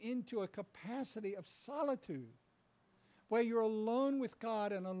nudge you into a capacity of solitude where you're alone with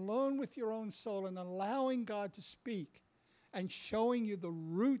God and alone with your own soul and allowing God to speak and showing you the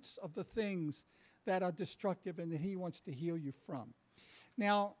roots of the things that are destructive and that He wants to heal you from.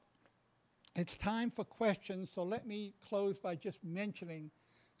 Now, it's time for questions, so let me close by just mentioning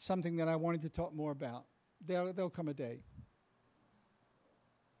something that I wanted to talk more about. There'll come a day.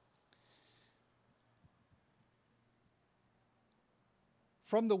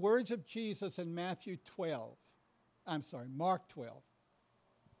 From the words of Jesus in Mark 12,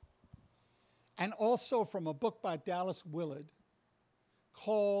 and also from a book by Dallas Willard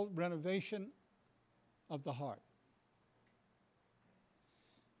called Renovation of the Heart.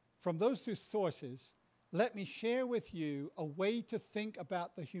 From those two sources, let me share with you a way to think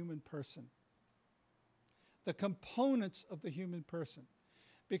about the human person, the components of the human person.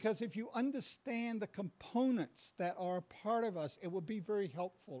 Because if you understand the components that are a part of us, it will be very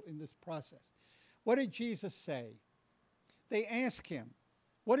helpful in this process. What did Jesus say? They asked Him,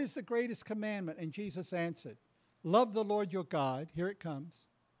 what is the greatest commandment? And Jesus answered, love the Lord your God, here it comes,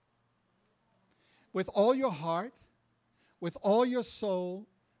 with all your heart, with all your soul,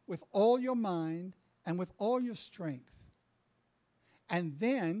 with all your mind, and with all your strength. And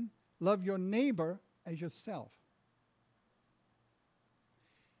then love your neighbor as yourself.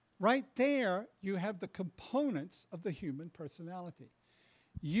 Right there, you have the components of the human personality.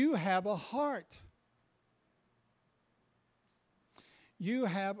 You have a heart. You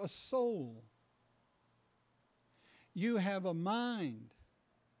have a soul. You have a mind.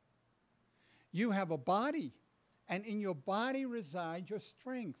 You have a body. And in your body resides your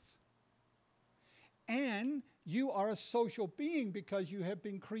strength. And you are a social being because you have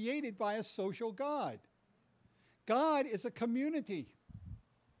been created by a social God. God is a community.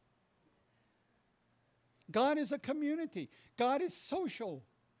 God is a community. God is social.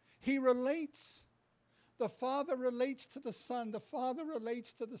 He relates. The Father relates to the Son. The Father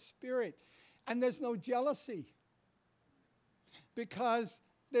relates to the Spirit. And there's no jealousy because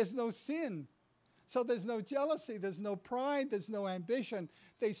there's no sin. So there's no jealousy, there's no pride, there's no ambition.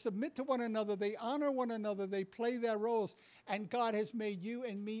 They submit to one another, they honor one another, they play their roles. And God has made you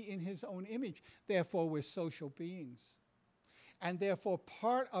and me in His own image. Therefore, we're social beings. And therefore,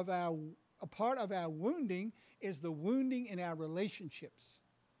 part of our wounding is the wounding in our relationships.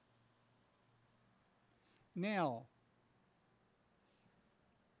 Now,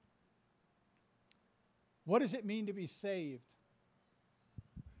 what does it mean to be saved?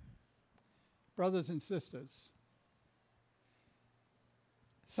 Brothers and sisters,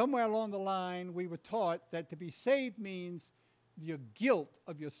 somewhere along the line we were taught that to be saved means your guilt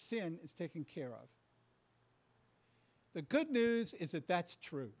of your sin is taken care of. The good news is that that's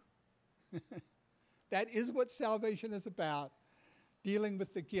true. That is what salvation is about, dealing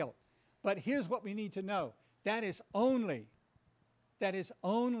with the guilt. But here's what we need to know. That is only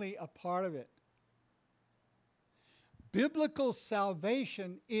a part of it. Biblical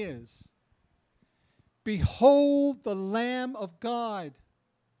salvation is, behold the Lamb of God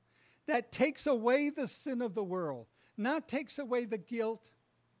that takes away the sin of the world, not takes away the guilt,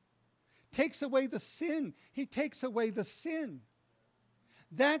 takes away the sin. He takes away the sin.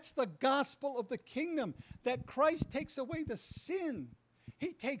 That's the gospel of the kingdom, that Christ takes away the sin.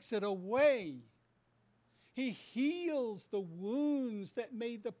 He takes it away. He heals the wounds that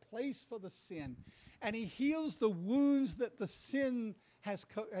made the place for the sin. And he heals the wounds that the sin has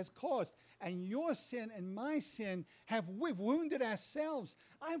caused. And your sin and my sin we've wounded ourselves.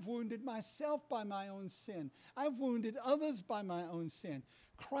 I've wounded myself by my own sin. I've wounded others by my own sin.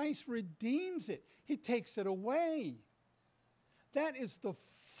 Christ redeems it. He takes it away. That is the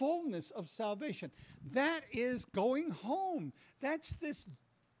fullness of salvation. That is going home. That's this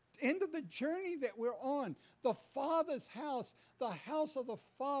end of the journey that we're on. The Father's house, the house of the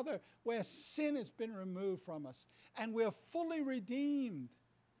Father, where sin has been removed from us. And we're fully redeemed.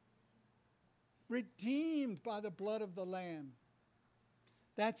 Redeemed by the blood of the Lamb.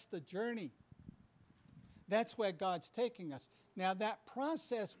 That's the journey. That's where God's taking us. Now, that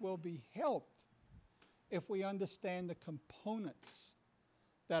process will be helped if we understand the components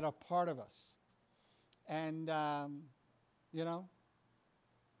that are part of us. And,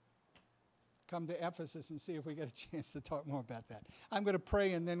 come to Ephesus and see if we get a chance to talk more about that. I'm going to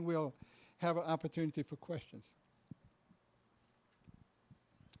pray, and then we'll have an opportunity for questions.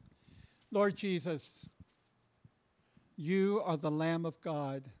 Lord Jesus, you are the Lamb of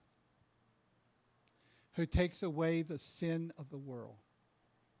God who takes away the sin of the world.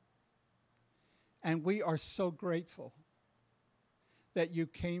 And we are so grateful that you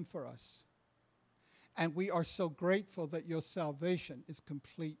came for us. And we are so grateful that your salvation is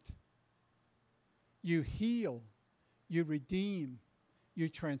complete. You heal, you redeem, you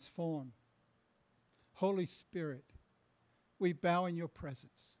transform. Holy Spirit, we bow in your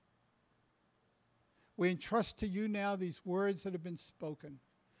presence. We entrust to you now these words that have been spoken.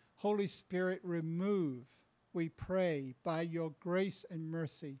 Holy Spirit, remove, we pray, by your grace and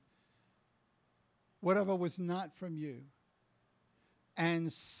mercy, whatever was not from you,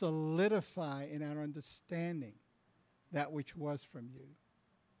 and solidify in our understanding that which was from you.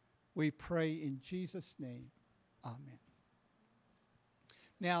 We pray in Jesus' name. Amen.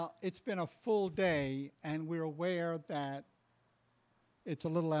 Now, it's been a full day, and we're aware that it's a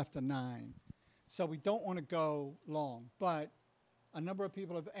little after 9. So we don't want to go long. But a number of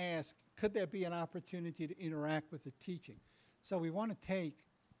people have asked, could there be an opportunity to interact with the teaching? So we want to take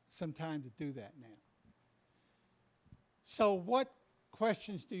some time to do that now. So what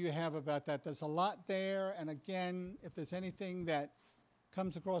questions do you have about that? There's a lot there. And again, if there's anything that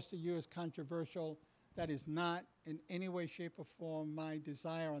comes across to you as controversial, that is not in any way, shape, or form my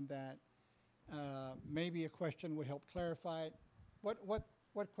desire on that. Maybe a question would help clarify it.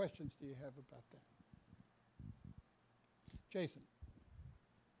 What questions do you have about that? Jason.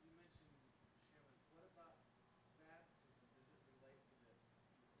 You mentioned, Sherman, what about baptism? Does it relate to this?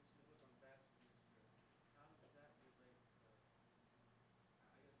 You mentioned the book on baptism in the Spirit. How does that relate to,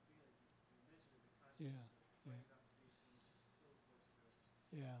 I get a feeling, you mentioned in the context Yeah, of yeah. baptization, filled with the Holy Spirit.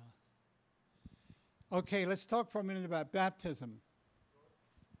 Yeah. Okay, let's talk for a minute about baptism.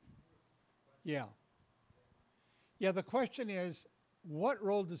 Yeah. Yeah, the question is, what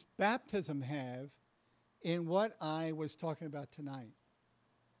role does baptism have in what I was talking about tonight?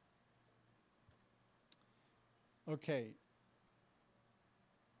 Okay.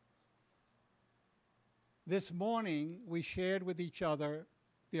 This morning, we shared with each other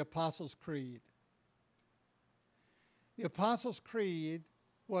the Apostles' Creed. The Apostles' Creed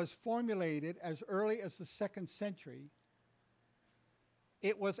was formulated as early as the 2nd century.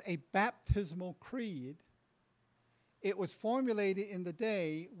 It was a baptismal creed. It was formulated in the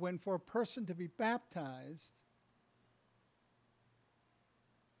day when for a person to be baptized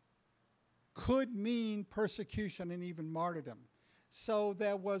could mean persecution and even martyrdom. So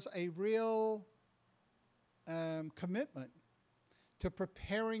there was a real commitment to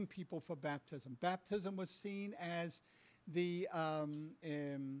preparing people for baptism. Baptism was seen as the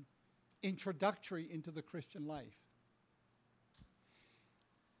introductory into the Christian life.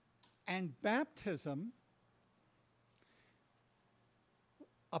 And baptism,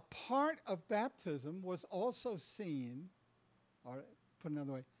 a part of baptism was also seen, or put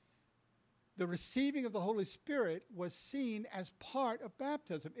another way, the receiving of the Holy Spirit was seen as part of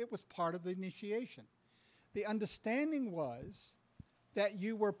baptism. It was part of the initiation. The understanding was that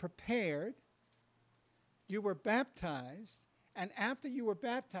you were prepared, you were baptized, and after you were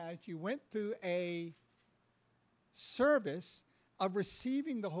baptized, you went through a service of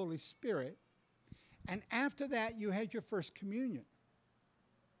receiving the Holy Spirit, and after that, you had your first communion.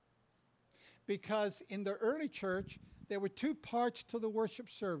 Because in the early church, there were 2 parts to the worship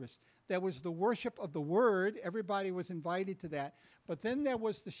service. There was the worship of the Word. Everybody was invited to that. But then there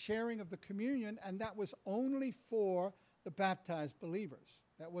was the sharing of the communion, and that was only for the baptized believers.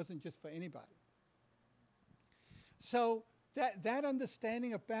 That wasn't just for anybody. So That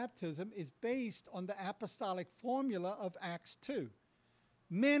understanding of baptism is based on the apostolic formula of Acts 2.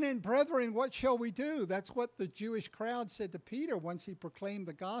 Men and brethren, what shall we do? That's what the Jewish crowd said to Peter once he proclaimed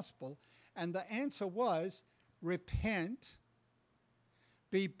the gospel. And the answer was, repent,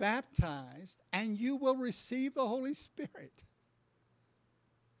 be baptized, and you will receive the Holy Spirit.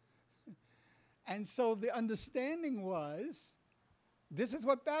 And so the understanding was, this is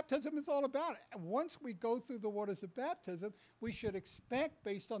what baptism is all about. Once we go through the waters of baptism, we should expect,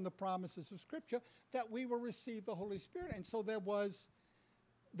 based on the promises of Scripture, that we will receive the Holy Spirit. And so there was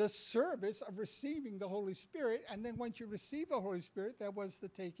the service of receiving the Holy Spirit. And then once you receive the Holy Spirit, there was the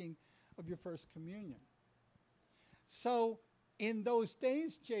taking of your first communion. So in those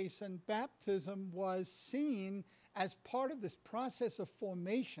days, Jason, baptism was seen as part of this process of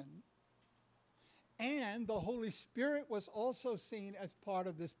formation. And the Holy Spirit was also seen as part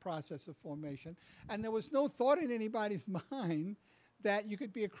of this process of formation. And there was no thought in anybody's mind that you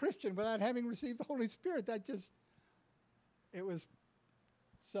could be a Christian without having received the Holy Spirit. It was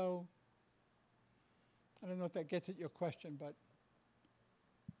so, I don't know if that gets at your question, but.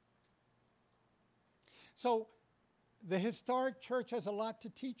 So the historic church has a lot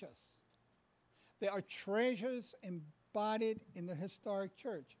to teach us. There are treasures embodied in the historic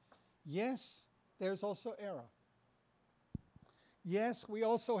church. Yes, there's also error. Yes, we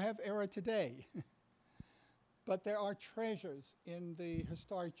also have error today. But there are treasures in the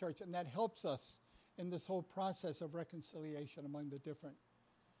historic church, and that helps us in this whole process of reconciliation among the different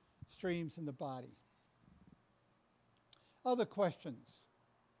streams in the body. Other questions?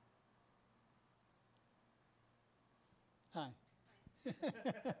 Hi.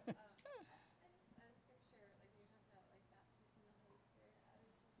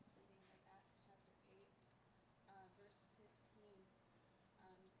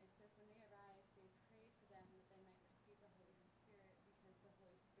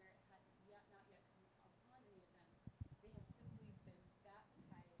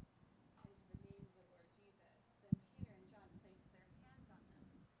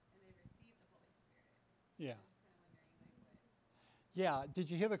 Yeah. Yeah, did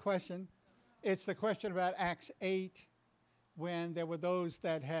you hear the question? It's the question about Acts 8, when there were those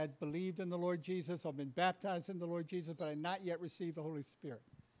that had believed in the Lord Jesus or been baptized in the Lord Jesus, but had not yet received the Holy Spirit.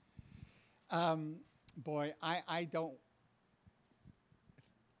 Boy, I don't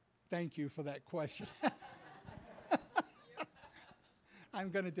thank you for that question.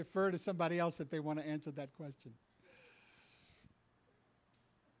 I'm going to defer to somebody else if they want to answer that question.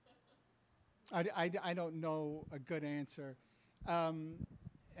 I don't know a good answer.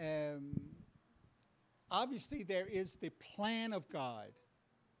 Obviously, there is the plan of God,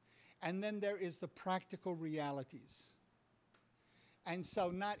 and then there is the practical realities. And so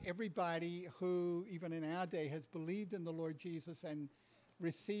not everybody who, even in our day, has believed in the Lord Jesus and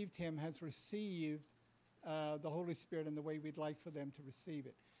received him has received the Holy Spirit in the way we'd like for them to receive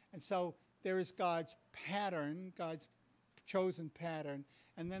it. And so there is God's pattern, God's chosen pattern,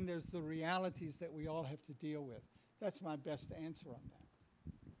 and then there's the realities that we all have to deal with. That's my best answer on that.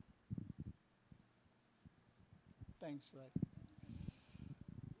 Thanks for that.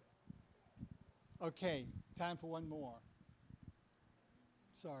 Okay, time for one more.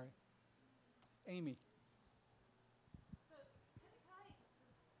 Sorry. Amy. So can I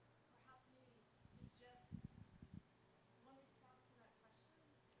just perhaps maybe suggest one response to that question?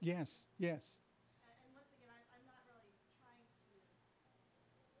 Yes, yes. And once again, I'm not really trying to state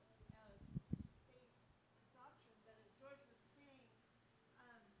the doctrine, but as George was saying,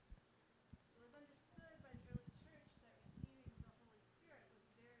 it was understood by the early church that receiving the Holy Spirit was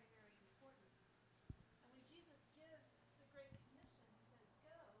very, very important. And when Jesus gives the Great Commission, he says,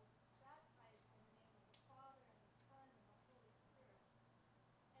 go, baptize in the name of the Father and the Son and the Holy Spirit.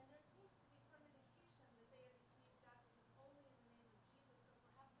 And there seems to be some indication that they had received baptism only in the name of Jesus, so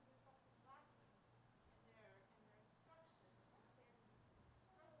perhaps there was something lacking in their instruction. Perhaps they hadn't been instructed about the Holy Spirit.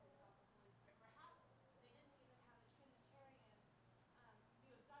 Perhaps they didn't even have a Trinitarian view of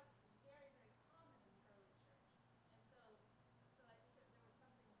God, which was very, very common in the early church. And so I think that there was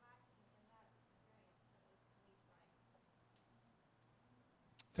something lacking in that experience that was made right.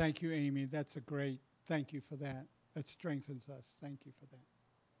 Thank you, Amy. That's a great, thank you for that. That strengthens us. Thank you for that.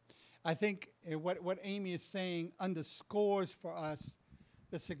 I think what Amy is saying underscores for us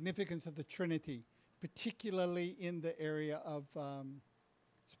the significance of the Trinity, particularly in the area of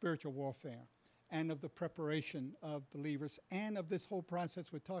spiritual warfare and of the preparation of believers and of this whole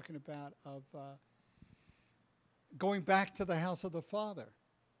process we're talking about of going back to the house of the Father,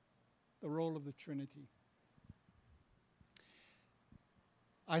 the role of the Trinity.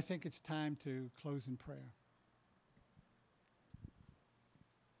 I think it's time to close in prayer.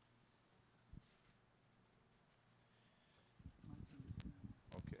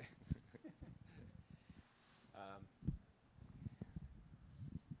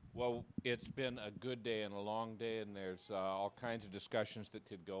 Well, it's been a good day and a long day, and there's all kinds of discussions that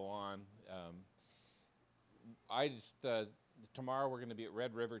could go on. Tomorrow we're going to be at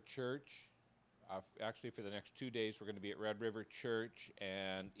Red River Church. Actually, for the next 2 days, we're going to be at Red River Church,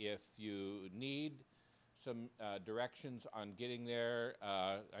 and if you need some directions on getting there,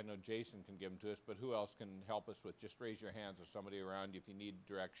 I know Jason can give them to us, but who else can help us with? Just raise your hands. There's somebody around you if you need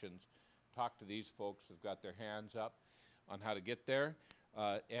directions. Talk to these folks who've got their hands up on how to get there.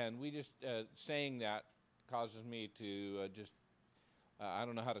 And we just, saying that causes me to I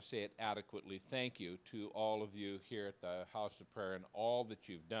don't know how to say it adequately. Thank you to all of you here at the House of Prayer and all that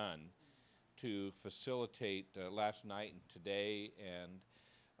you've done to facilitate last night and today.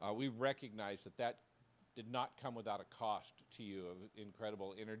 And we recognize that did not come without a cost to you of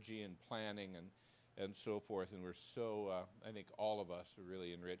incredible energy and planning and so forth. And we're so, I think all of us are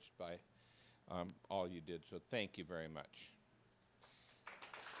really enriched by all you did. So thank you very much.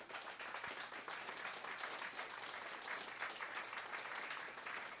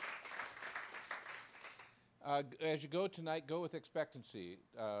 As you go tonight, go with expectancy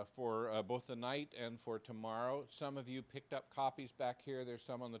for both the night and for tomorrow. Some of you picked up copies back here. There's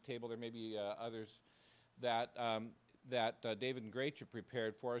some on the table. There may be others that David and Gretchen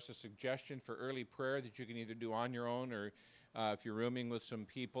prepared for us. A suggestion for early prayer that you can either do on your own, or if you're rooming with some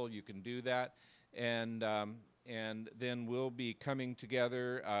people, you can do that. And then we'll be coming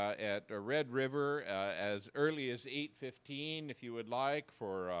together at Red River as early as 8:15, if you would like,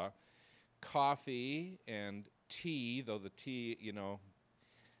 for coffee and tea, though the tea,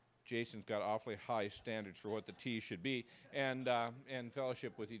 Jason's got awfully high standards for what the tea should be, and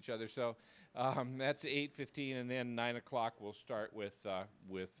fellowship with each other. So that's 8:15, and then 9 o'clock we'll start with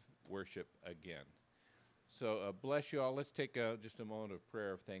worship again. So bless you all. Let's take just a moment of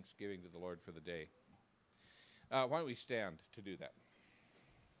prayer of thanksgiving to the Lord for the day. Why don't we stand to do that?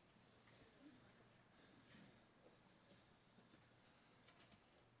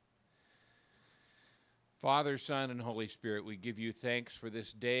 Father, Son, and Holy Spirit, we give you thanks for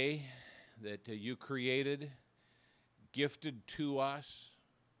this day that you created, gifted to us,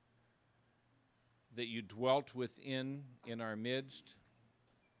 that you dwelt within in our midst.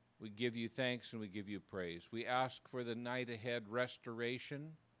 We give you thanks and we give you praise. We ask for the night ahead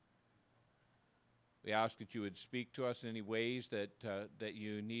restoration. We ask that you would speak to us in any ways that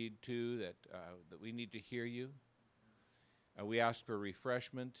you need to, that we need to hear you. We ask for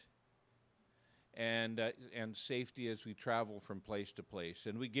refreshment and safety as we travel from place to place.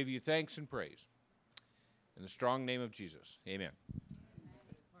 And we give you thanks and praise. In the strong name of Jesus, amen.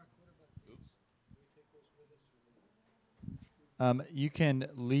 You can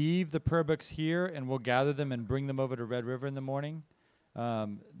leave the prayer books here, and we'll gather them and bring them over to Red River in the morning.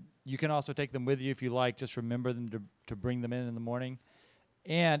 You can also take them with you if you like. Just remember them to bring them in the morning.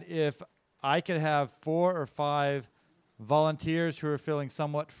 And if I could have 4 or 5 volunteers who are feeling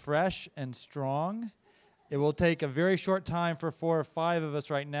somewhat fresh and strong, it will take a very short time for 4 or 5 of us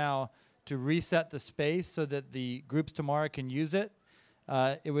right now to reset the space so that the groups tomorrow can use it.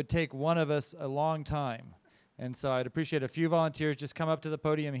 It would take one of us a long time. And so I'd appreciate a few volunteers. Just come up to the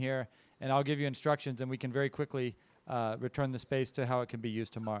podium here, and I'll give you instructions, and we can very quickly return the space to how it can be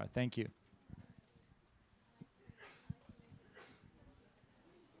used tomorrow. Thank you.